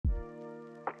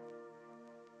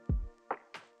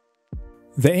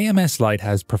The AMS Lite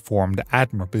has performed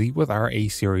admirably with our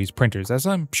A-Series printers, as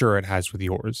I'm sure it has with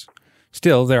yours.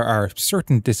 Still, there are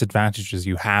certain disadvantages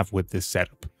you have with this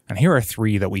setup, and here are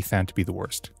 3 that we found to be the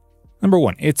worst. Number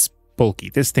 1, it's bulky.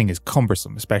 This thing is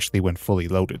cumbersome, especially when fully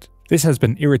loaded. This has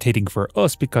been irritating for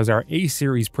us because our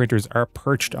A-Series printers are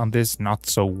perched on this not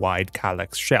so wide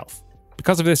Calyx shelf.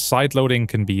 Because of this, side loading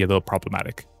can be a little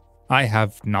problematic. I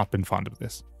have not been fond of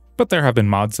this. But there have been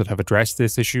mods that have addressed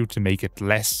this issue to make it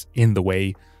less in the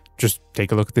way. Just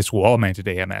take a look at this wall-mounted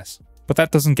AMS. But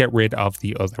that doesn't get rid of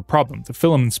the other problem. The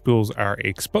filament spools are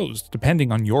exposed.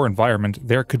 Depending on your environment,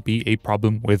 there could be a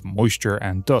problem with moisture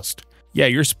and dust. Yeah,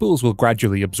 your spools will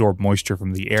gradually absorb moisture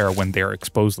from the air when they're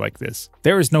exposed like this.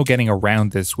 There is no getting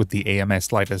around this with the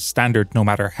AMS Lite as standard, no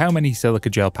matter how many silica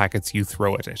gel packets you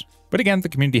throw at it. But again, the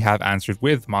community have answered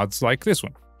with mods like this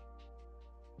one.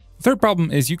 The third problem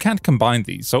is you can't combine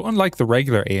these, so unlike the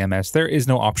regular AMS, there is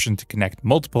no option to connect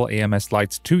multiple AMS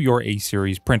Lites to your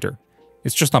A-Series printer.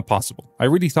 It's just not possible. I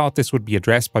really thought this would be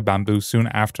addressed by Bambu soon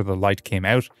after the Lite came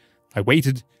out. I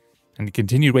waited, and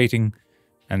continued waiting,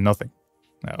 and nothing.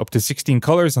 Up to 16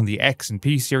 colors on the X and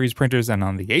P series printers, and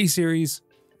on the A-Series,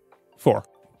 4.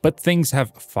 But things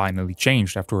have finally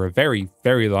changed after a very,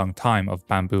 very long time of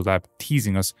Bambu Lab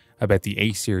teasing us about the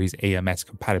A-Series AMS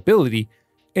compatibility.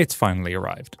 It's finally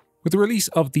arrived. With the release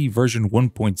of the version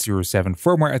 1.07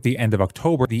 firmware at the end of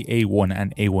October, the A1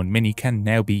 and A1 Mini can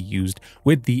now be used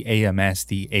with the AMS,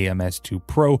 the AMS2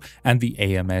 Pro, and the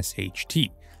AMS HT,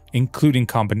 including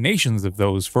combinations of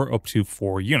those for up to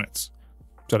 4 units.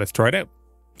 So let's try it out.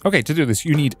 Okay, to do this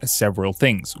you need several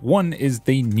things. One is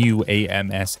the new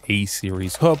AMS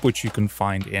A-Series hub, which you can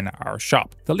find in our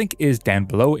shop. The link is down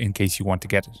below in case you want to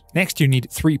get it. Next you need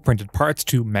 3 printed parts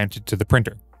to mount it to the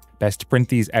printer. Best to print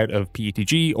these out of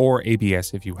PETG or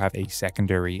ABS if you have a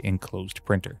secondary enclosed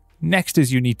printer. Next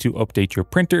is you need to update your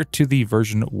printer to the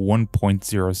version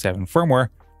 1.07 firmware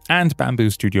and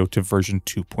Bambu Studio to version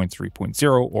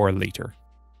 2.3.0 or later.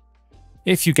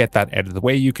 If you get that out of the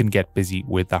way, you can get busy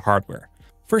with the hardware.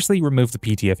 Firstly, remove the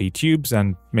PTFE tubes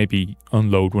and maybe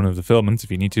unload one of the filaments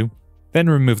if you need to. Then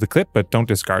remove the clip, but don't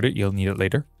discard it, you'll need it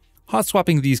later. Hot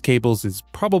swapping these cables is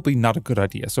probably not a good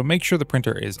idea, so make sure the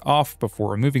printer is off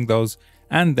before removing those,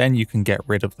 and then you can get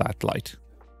rid of that light.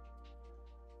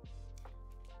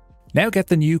 Now get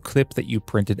the new clip that you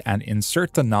printed and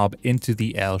insert the knob into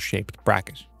the L-shaped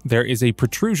bracket. There is a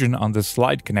protrusion on the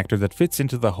slide connector that fits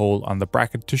into the hole on the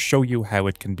bracket to show you how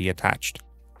it can be attached.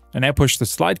 And now push the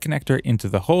slide connector into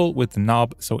the hole with the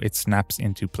knob so it snaps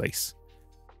into place.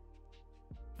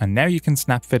 And now you can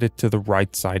snap fit it to the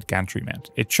right side gantry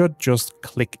mount. It should just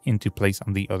click into place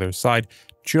on the other side,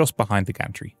 just behind the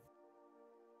gantry.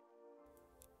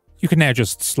 You can now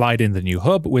just slide in the new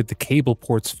hub with the cable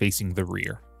ports facing the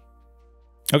rear.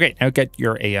 Okay, now get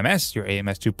your AMS, your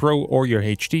AMS2 Pro or your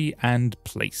HD and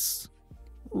place.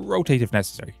 Rotate if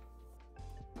necessary.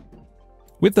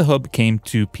 With the hub came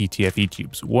 2 PTFE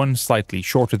tubes, one slightly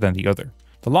shorter than the other.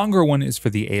 The longer one is for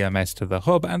the AMS to the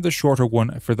hub and the shorter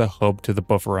one for the hub to the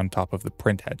buffer on top of the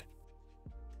printhead.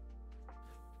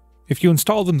 If you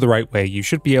install them the right way, you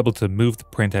should be able to move the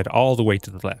printhead all the way to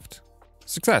the left.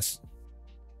 Success!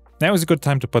 Now is a good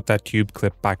time to put that tube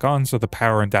clip back on so the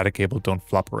power and data cable don't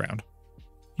flop around.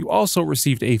 You also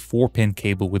received a 4-pin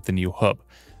cable with the new hub.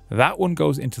 That one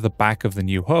goes into the back of the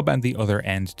new hub and the other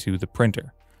end to the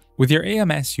printer. With your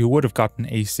AMS, you would have gotten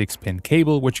a 6-pin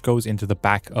cable which goes into the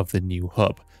back of the new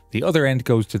hub. The other end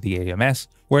goes to the AMS,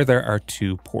 where there are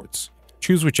 2 ports.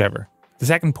 Choose whichever. The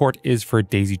second port is for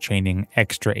daisy chaining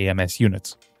extra AMS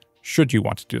units, should you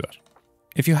want to do that.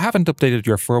 If you haven't updated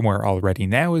your firmware already,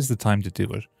 now is the time to do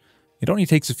it. It only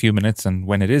takes a few minutes, and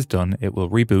when it is done, it will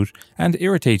reboot and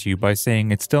irritate you by saying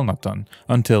it's still not done,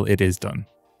 until it is done.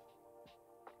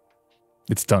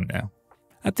 It's done now.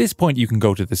 At this point you can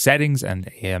go to the settings and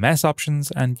AMS options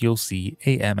and you'll see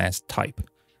AMS type.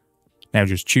 Now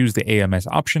just choose the AMS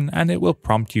option and it will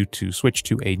prompt you to switch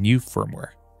to a new firmware.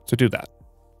 So do that.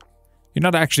 You're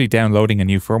not actually downloading a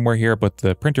new firmware here, but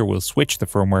the printer will switch the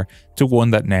firmware to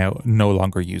one that now no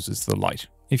longer uses the light.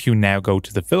 If you now go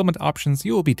to the filament options,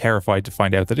 you will be terrified to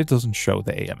find out that it doesn't show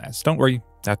the AMS. Don't worry,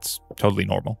 that's totally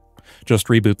normal. Just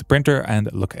reboot the printer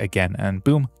and look again and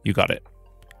boom, you got it.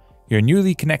 Your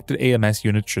newly connected AMS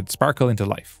unit should sparkle into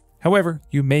life. However,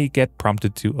 you may get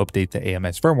prompted to update the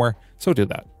AMS firmware, so do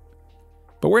that.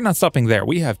 But we're not stopping there.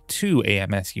 We have 2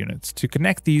 AMS units. To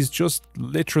connect these, just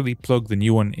literally plug the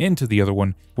new one into the other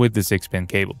one with the 6-pin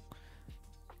cable.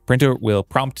 Printer will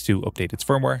prompt to update its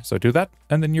firmware, so do that,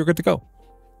 and then you're good to go.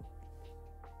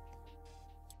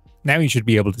 Now you should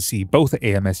be able to see both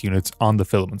AMS units on the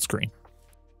filament screen.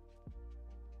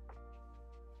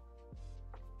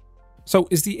 So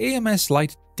is the AMS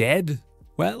Lite dead?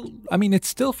 Well, I mean, it's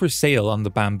still for sale on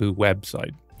the Bambu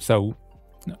website, so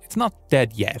it's not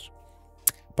dead yet.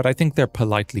 But I think they're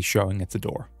politely showing it the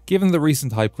door. Given the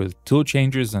recent hype with tool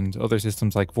changers and other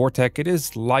systems like Vortec, it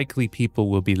is likely people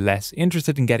will be less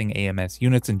interested in getting AMS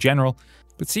units in general,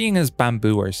 but seeing as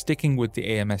Bambu are sticking with the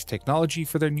AMS technology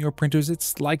for their newer printers,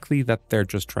 it's likely that they're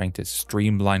just trying to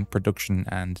streamline production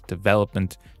and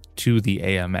development to the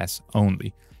AMS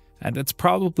only. And that's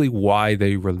probably why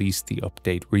they released the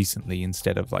update recently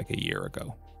instead of like a year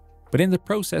ago. But in the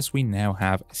process, we now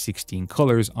have 16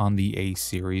 colors on the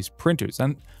A-Series printers,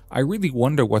 and I really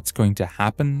wonder what's going to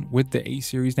happen with the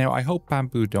A-Series now. I hope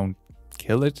Bambu don't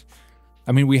kill it.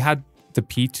 I mean, we had the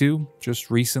P2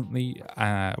 just recently.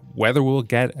 Whether we'll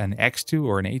get an X2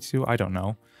 or an A2, I don't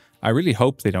know. I really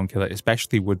hope they don't kill it,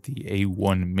 especially with the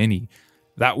A1 Mini.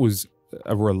 That was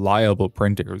a reliable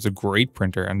printer. It was a great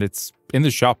printer, and it's in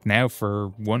the shop now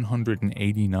for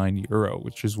 €189,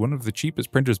 which is one of the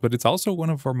cheapest printers, but it's also one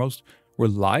of our most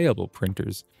reliable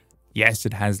printers. Yes,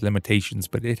 it has limitations,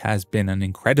 but it has been an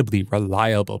incredibly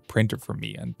reliable printer for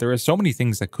me, and there are so many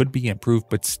things that could be improved,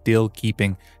 but still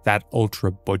keeping that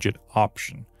ultra budget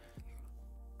option.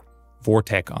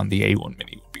 Vortec on the A1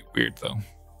 Mini would be weird though.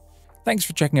 Thanks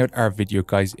for checking out our video,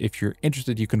 guys. If you're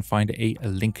interested, you can find a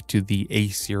link to the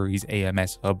A-Series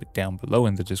AMS hub down below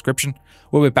in the description.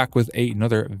 We'll be back with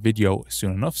another video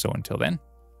soon enough, so until then,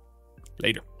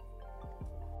 later.